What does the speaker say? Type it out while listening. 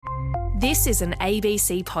This is an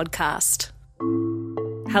ABC podcast.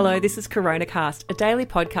 Hello, this is CoronaCast, a daily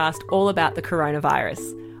podcast all about the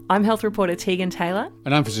coronavirus. I'm health reporter Tegan Taylor.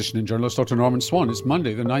 And I'm physician and journalist Dr. Norman Swan. It's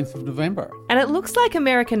Monday, the 9th of November. And it looks like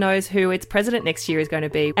America knows who its president next year is going to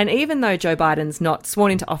be. And even though Joe Biden's not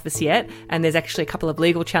sworn into office yet, and there's actually a couple of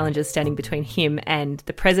legal challenges standing between him and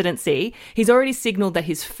the presidency, he's already signalled that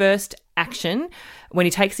his first action when he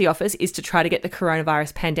takes the office is to try to get the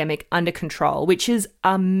coronavirus pandemic under control, which is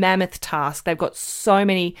a mammoth task. They've got so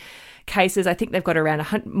many cases. I think they've got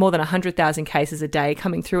around more than 100,000 cases a day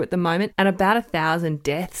coming through at the moment, and about 1,000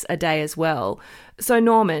 deaths a day as well. So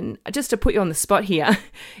Norman, just to put you on the spot here,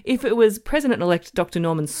 if it was President-elect Dr.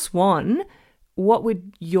 Norman Swan, what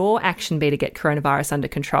would your action be to get coronavirus under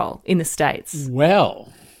control in the States?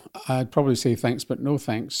 Well, I'd probably say thanks, but no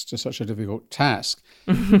thanks to such a difficult task.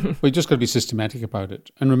 We've just got to be systematic about it.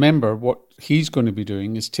 And remember, what he's going to be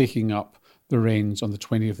doing is taking up the reins on the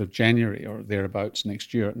 20th of January or thereabouts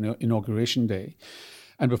next year, Inauguration Day.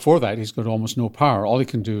 And before that, he's got almost no power. All he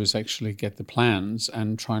can do is actually get the plans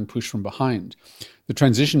and try and push from behind. The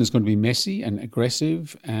transition is going to be messy and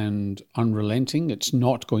aggressive and unrelenting. It's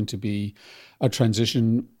not going to be a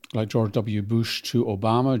transition like George W. Bush to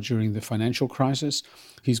Obama during the financial crisis.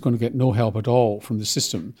 He's going to get no help at all from the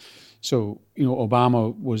system. So,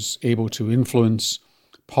 Obama was able to influence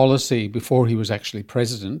policy before he was actually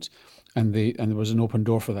president, and there was an open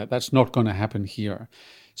door for that. That's not going to happen here.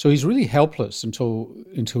 So he's really helpless until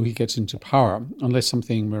he gets into power, unless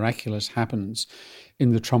something miraculous happens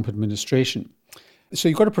in the Trump administration. So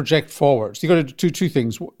you've got to project forward. So you've got to do two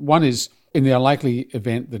things. One is, in the unlikely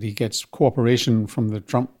event that he gets cooperation from the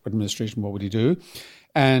Trump administration, what would he do?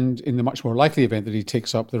 And in the much more likely event that he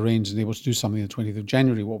takes up the reins and is able to do something on the 20th of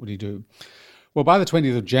January, what would he do? Well, by the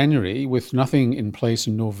 20th of January, with nothing in place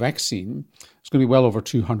and no vaccine, it's going to be well over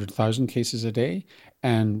 200,000 cases a day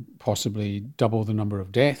and possibly double the number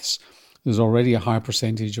of deaths. There's already a high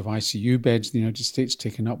percentage of ICU beds in the United States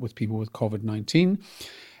taken up with people with COVID-19,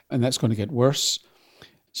 and that's going to get worse.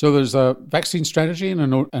 So there's a vaccine strategy and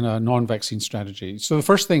a non-vaccine strategy. So the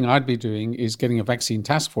first thing I'd be doing is getting a vaccine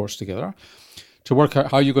task force together to work out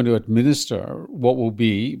how you're going to administer what will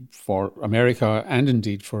be, for America and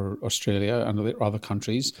indeed for Australia and other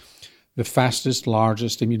countries, the fastest,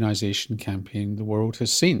 largest immunization campaign the world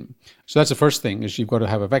has seen. So that's the first thing, is you've got to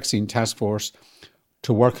have a vaccine task force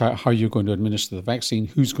to work out how you're going to administer the vaccine,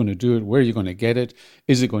 who's going to do it, where you're going to get it,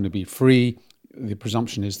 is it going to be free? The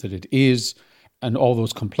presumption is that it is, and all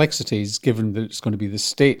those complexities, given that it's going to be the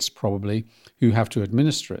states probably who have to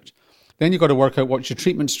administer it. Then you've got to work out what's your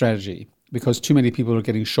treatment strategy, because too many people are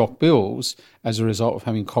getting shock bills as a result of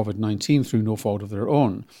having COVID-19 through no fault of their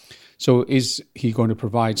own. So is he going to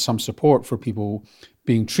provide some support for people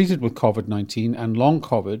being treated with COVID-19 and long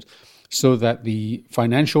COVID so that the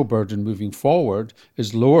financial burden moving forward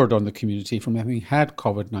is lowered on the community from having had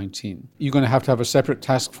COVID-19? You're going to have a separate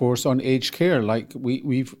task force on aged care, like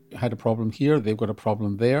we've had a problem here, they've got a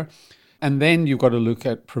problem there. And then you've got to look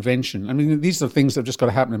at prevention. I mean, these are things that have just got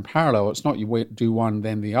to happen in parallel. It's not you do one,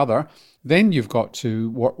 then the other. Then you've got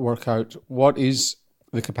to work out what is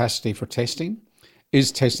the capacity for testing.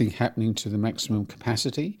 Is testing happening to the maximum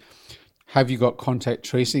capacity? Have you got contact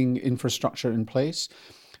tracing infrastructure in place?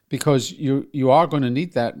 Because you are going to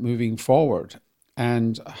need that moving forward.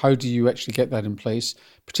 And how do you actually get that in place,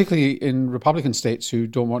 particularly in Republican states who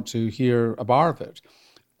don't want to hear a bar of it?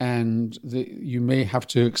 And you may have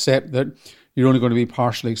to accept that you're only going to be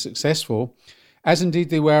partially successful, as indeed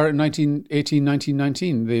they were in 1918,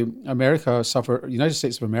 1919. The United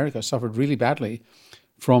States of America suffered really badly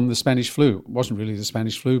from the Spanish flu. It wasn't really the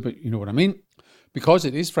Spanish flu, but you know what I mean. Because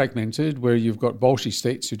it is fragmented, where you've got bolshy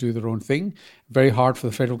states who do their own thing, very hard for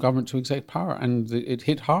the federal government to exert power, and it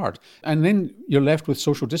hit hard. And then you're left with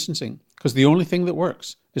social distancing, because the only thing that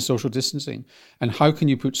works is social distancing. And how can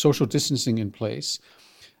you put social distancing in place?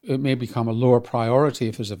 It may become a lower priority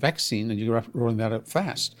if there's a vaccine and you're rolling that out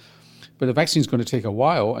fast. But the vaccine is going to take a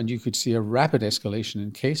while, and you could see a rapid escalation in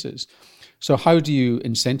cases. So how do you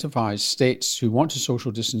incentivize states who want to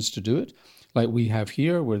social distance to do it, like we have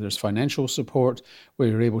here, where there's financial support, where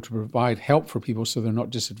you're able to provide help for people so they're not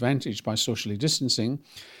disadvantaged by socially distancing?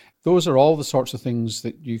 Those are all the sorts of things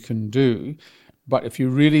that you can do. But if you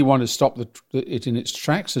really want to stop it in its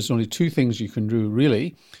tracks, there's only two things you can do,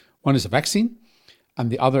 really. One is a vaccine, and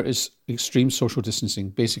the other is extreme social distancing,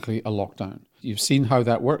 basically a lockdown. You've seen how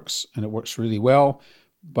that works, and it works really well,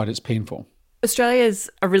 but it's painful. Australia's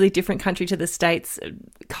a really different country to the States.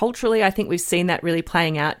 culturally, I think we've seen that really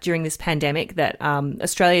playing out during this pandemic, that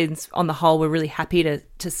Australians on the whole were really happy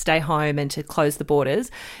to stay home and to close the borders.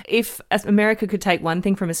 If America could take one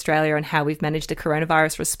thing from Australia on how we've managed the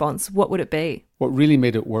coronavirus response, what would it be? What really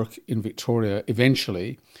made it work in Victoria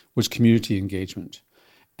eventually was community engagement.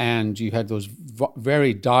 And you had those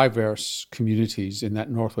very diverse communities in that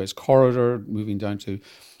northwest corridor, moving down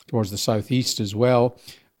towards the southeast as well,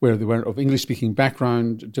 where they were of English-speaking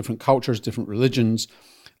background, different cultures, different religions,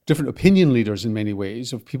 different opinion leaders in many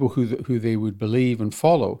ways, of people who they would believe and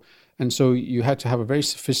follow. And so you had to have a very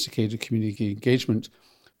sophisticated community engagement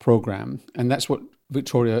program, and that's what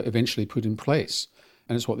Victoria eventually put in place.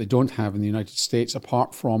 And it's what they don't have in the United States,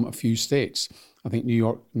 apart from a few states. I think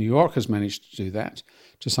New York has managed to do that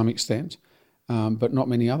to some extent, but not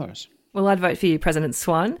many others. Well, I'd vote for you, President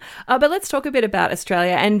Swan. But let's talk a bit about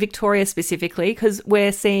Australia and Victoria specifically, because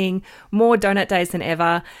we're seeing more donut days than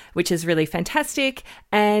ever, which is really fantastic.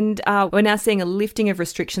 And we're now seeing a lifting of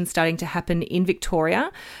restrictions starting to happen in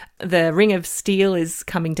Victoria. The ring of steel is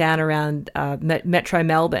coming down around Metro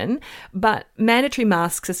Melbourne, but mandatory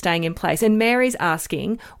masks are staying in place. And Mary's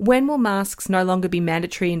asking, when will masks no longer be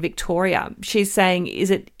mandatory in Victoria? She's saying,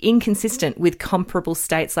 is it inconsistent with comparable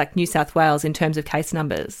states like New South Wales in terms of case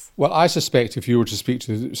numbers? Well, I suspect if you were to speak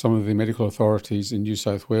to some of the medical authorities in New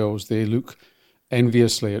South Wales, they look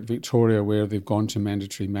enviously at Victoria, where they've gone to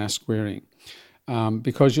mandatory mask wearing.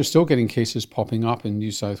 Because you're still getting cases popping up in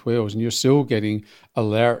New South Wales, and you're still getting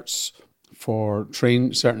alerts for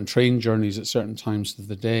certain train journeys at certain times of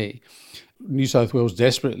the day. New South Wales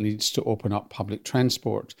desperately needs to open up public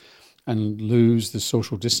transport and lose the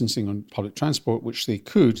social distancing on public transport, which they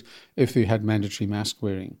could if they had mandatory mask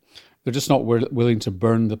wearing. They're just not willing to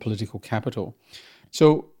burn the political capital.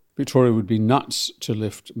 So Victoria would be nuts to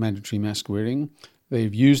lift mandatory mask wearing.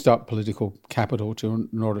 They've used up political capital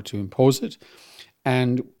in order to impose it.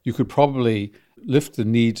 And you could probably lift the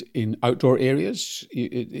need in outdoor areas.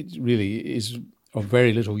 It really is of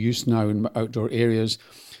very little use now in outdoor areas,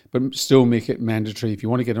 but still make it mandatory. If you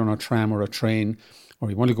want to get on a tram or a train,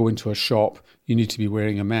 or you want to go into a shop, you need to be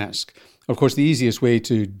wearing a mask. Of course, the easiest way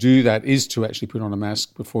to do that is to actually put on a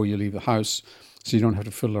mask before you leave the house, so you don't have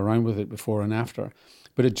to fiddle around with it before and after.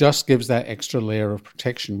 But it just gives that extra layer of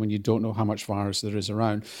protection when you don't know how much virus there is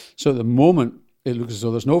around. So at the moment, it looks as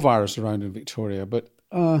though there's no virus around in Victoria, but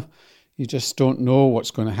you just don't know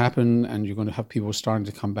what's going to happen, and you're going to have people starting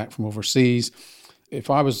to come back from overseas. If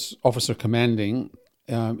I was officer commanding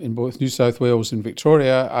in both New South Wales and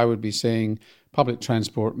Victoria, I would be saying public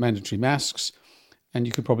transport, mandatory masks, and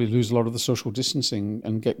you could probably lose a lot of the social distancing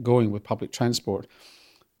and get going with public transport.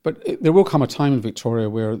 But there will come a time in Victoria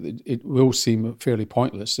where it will seem fairly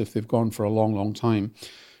pointless if they've gone for a long, long time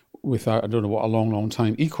without, I don't know what a long, long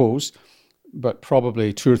time equals, but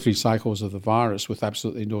probably 2 or 3 cycles of the virus with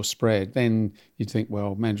absolutely no spread. Then you'd think,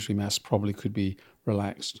 well, mandatory masks probably could be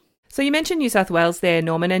relaxed. So you mentioned New South Wales there,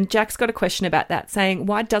 Norman, and Jack's got a question about that, saying,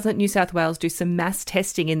 why doesn't New South Wales do some mass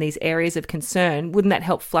testing in these areas of concern? Wouldn't that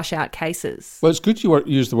help flush out cases? Well, it's good you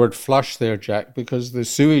use the word flush there, Jack, because the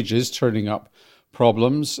sewage is turning up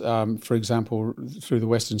problems, for example, through the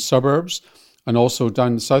western suburbs, and also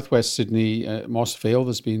down southwest Sydney, Moss Vale,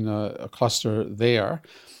 there's been a cluster there.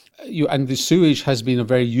 And the sewage has been a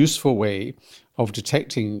very useful way of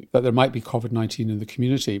detecting that there might be COVID-19 in the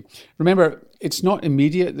community. Remember, it's not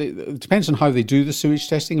immediate. It depends on how they do the sewage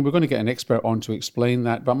testing, and we're going to get an expert on to explain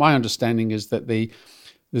that. But my understanding is that the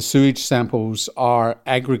sewage samples are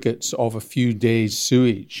aggregates of a few days'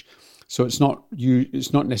 sewage. So it's not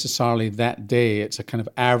necessarily that day. It's a kind of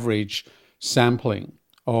average sampling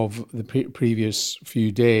of the previous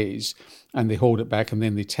few days, and they hold it back and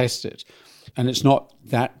then they test it. And it's not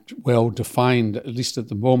that well defined, at least at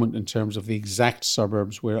the moment, in terms of the exact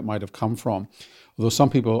suburbs where it might have come from. Although some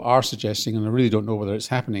people are suggesting, and I really don't know whether it's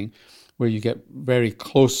happening, where you get very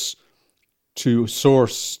close to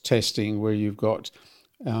source testing, where you've got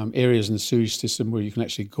areas in the sewage system where you can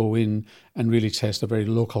actually go in and really test a very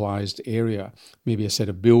localized area, maybe a set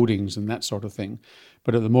of buildings and that sort of thing.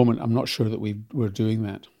 But at the moment, I'm not sure that we're doing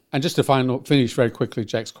that. And just to finish very quickly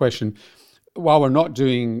Jack's question, while they're not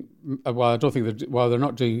doing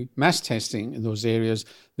mass testing in those areas,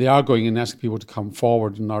 they are going and asking people to come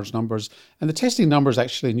forward in large numbers. And the testing numbers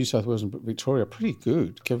actually in New South Wales and Victoria are pretty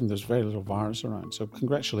good, given there's very little virus around. So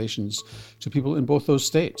congratulations to people in both those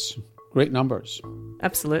states. Great numbers.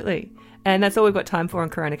 Absolutely. And that's all we've got time for on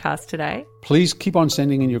Coronacast today. Please keep on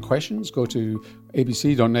sending in your questions. Go to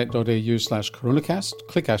abc.net.au/Coronacast,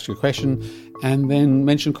 click Ask Your Question, and then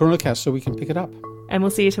mention Coronacast so we can pick it up. And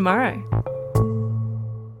we'll see you tomorrow.